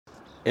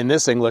In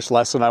this English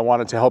lesson, I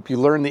wanted to help you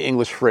learn the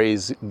English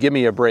phrase,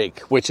 gimme a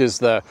break, which is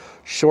the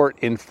short,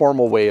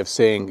 informal way of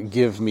saying,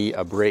 give me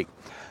a break.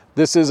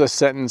 This is a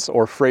sentence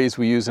or phrase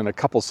we use in a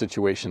couple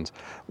situations.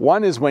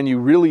 One is when you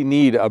really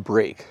need a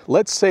break.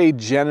 Let's say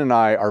Jen and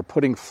I are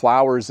putting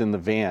flowers in the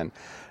van,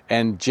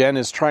 and Jen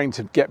is trying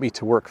to get me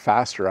to work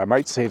faster. I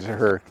might say to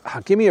her,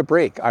 give me a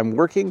break. I'm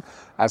working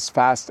as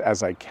fast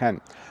as I can.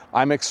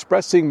 I'm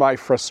expressing my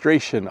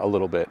frustration a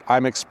little bit.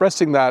 I'm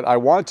expressing that I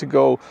want to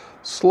go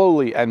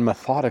slowly and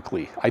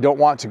methodically. I don't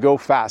want to go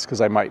fast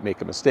because I might make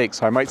a mistake.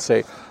 So I might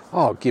say,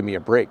 give me a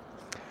break.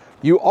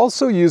 You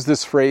also use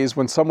this phrase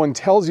when someone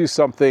tells you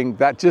something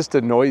that just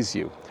annoys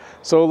you.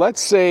 So let's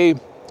say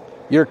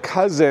your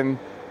cousin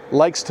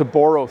likes to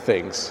borrow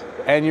things,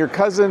 and your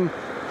cousin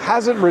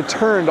hasn't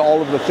returned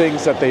all of the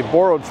things that they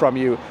borrowed from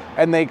you,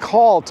 and they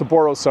call to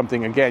borrow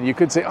something again. You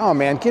could say, oh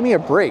man, give me a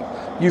break.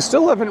 You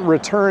still haven't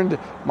returned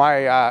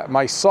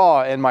my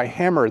saw and my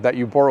hammer that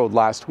you borrowed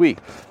last week.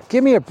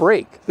 Give me a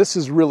break. This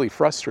is really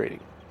frustrating.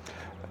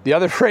 The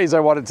other phrase I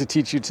wanted to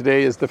teach you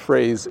today is the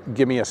phrase,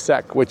 give me a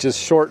sec, which is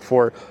short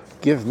for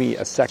give me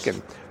a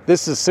second.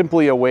 This is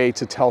simply a way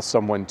to tell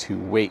someone to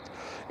wait.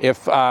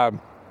 If I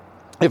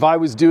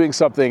was doing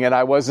something and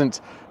I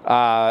wasn't,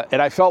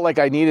 and I felt like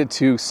I needed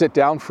to sit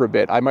down for a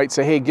bit, I might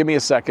say, hey, give me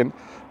a second.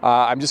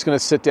 I'm just going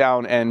to sit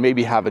down and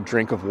maybe have a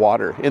drink of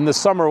water. In the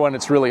summer when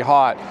it's really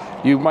hot,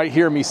 you might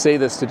hear me say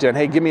this to Jen,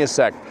 hey, give me a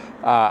sec.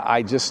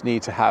 I just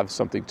need to have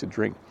something to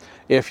drink.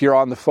 If you're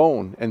on the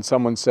phone and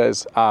someone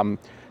says,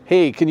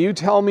 hey, can you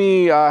tell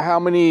me how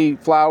many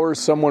flowers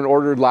someone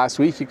ordered last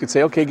week? You could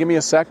say, okay, give me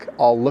a sec.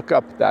 I'll look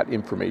up that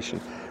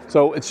information.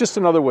 So it's just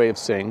another way of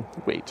saying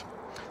wait.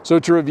 So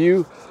to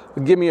review,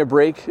 give me a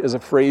break is a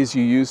phrase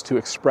you use to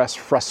express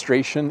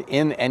frustration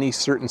in any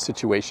certain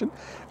situation.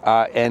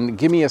 And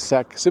give me a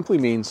sec simply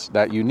means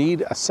that you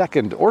need a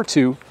second or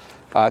two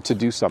to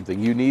do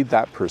something. You need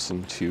that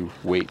person to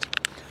wait.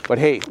 But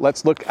hey,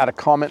 let's look at a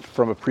comment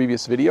from a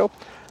previous video.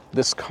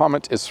 This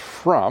comment is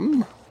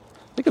from, I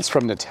think it's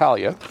from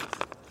Natalia.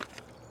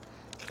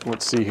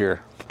 Let's see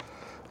here.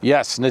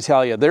 Yes,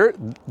 Natalia,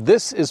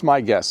 this is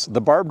my guess.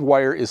 The barbed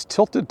wire is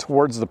tilted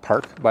towards the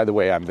park. By the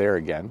way, I'm there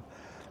again,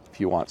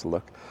 if you want to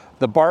look.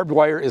 The barbed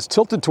wire is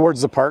tilted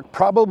towards the park,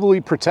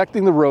 probably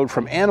protecting the road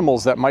from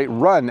animals that might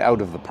run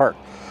out of the park.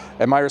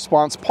 And my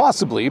response,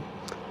 possibly.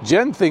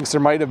 Jen thinks there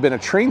might have been a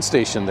train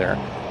station there.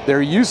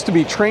 There used to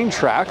be train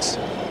tracks,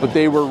 but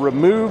they were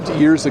removed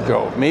years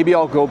ago. Maybe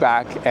I'll go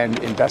back and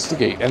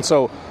investigate. And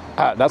so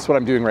that's what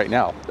I'm doing right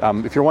now.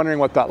 If you're wondering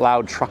what that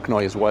loud truck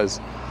noise was,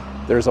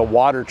 there's a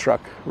water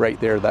truck right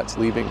there that's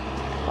leaving.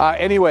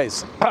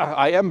 Anyways,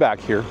 I am back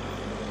here,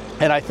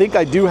 and I think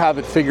I do have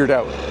it figured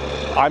out.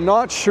 I'm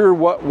not sure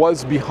what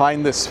was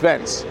behind this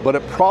fence, but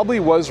it probably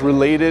was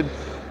related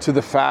to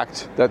the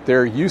fact that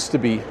there used to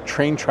be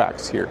train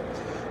tracks here.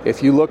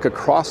 If you look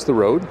across the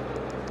road,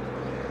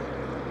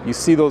 you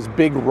see those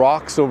big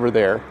rocks over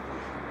there.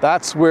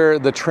 That's where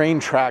the train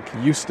track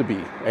used to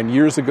be. And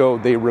years ago,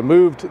 they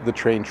removed the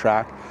train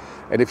track.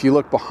 And if you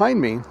look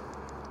behind me,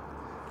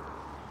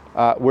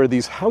 where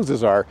these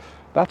houses are,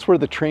 that's where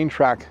the train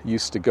track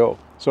used to go.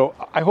 So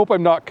I hope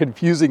I'm not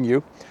confusing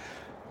you.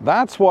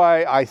 That's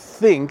why I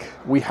think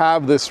we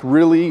have this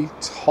really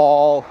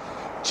tall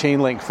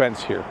chain link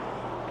fence here.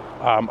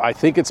 I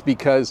think it's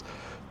because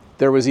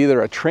there was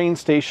either a train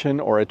station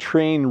or a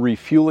train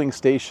refueling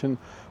station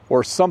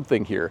or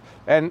something here.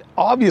 And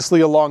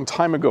obviously a long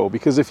time ago,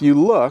 because if you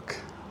look,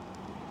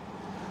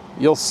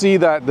 you'll see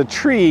that the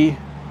tree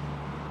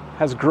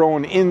has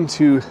grown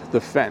into the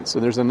fence.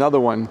 And there's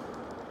another one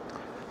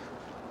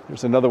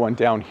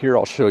down here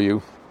I'll show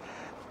you,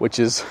 which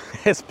is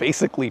it's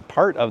basically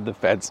part of the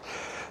fence.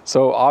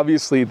 So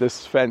obviously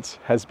this fence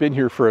has been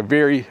here for a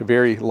very,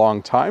 very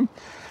long time.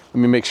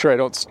 Let me make sure I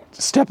don't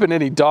step in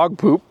any dog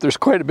poop. There's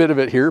quite a bit of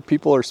it here.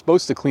 People are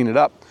supposed to clean it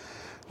up.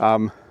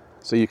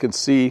 So you can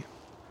see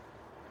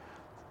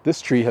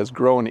this tree has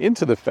grown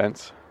into the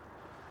fence.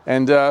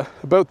 And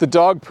about the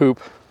dog poop,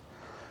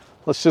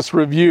 let's just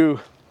review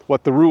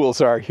what the rules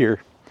are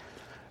here.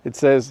 It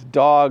says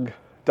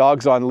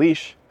dogs on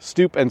leash,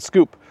 stoop and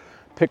scoop,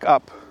 pick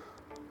up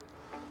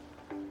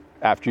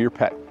after your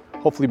pet.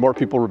 Hopefully more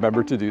people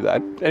remember to do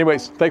that.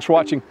 Anyways, thanks for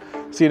watching.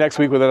 See you next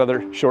week with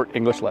another short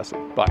English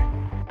lesson. Bye.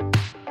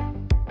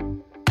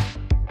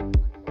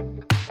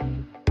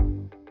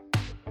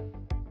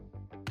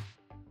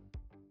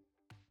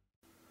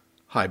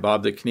 Hi,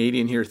 Bob the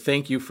Canadian here.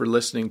 Thank you for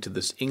listening to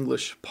this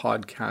English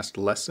podcast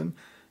lesson.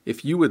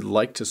 If you would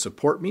like to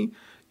support me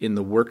in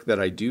the work that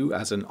I do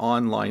as an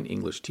online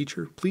English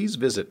teacher, please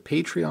visit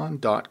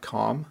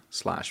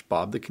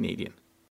patreon.com/Bob the Canadian.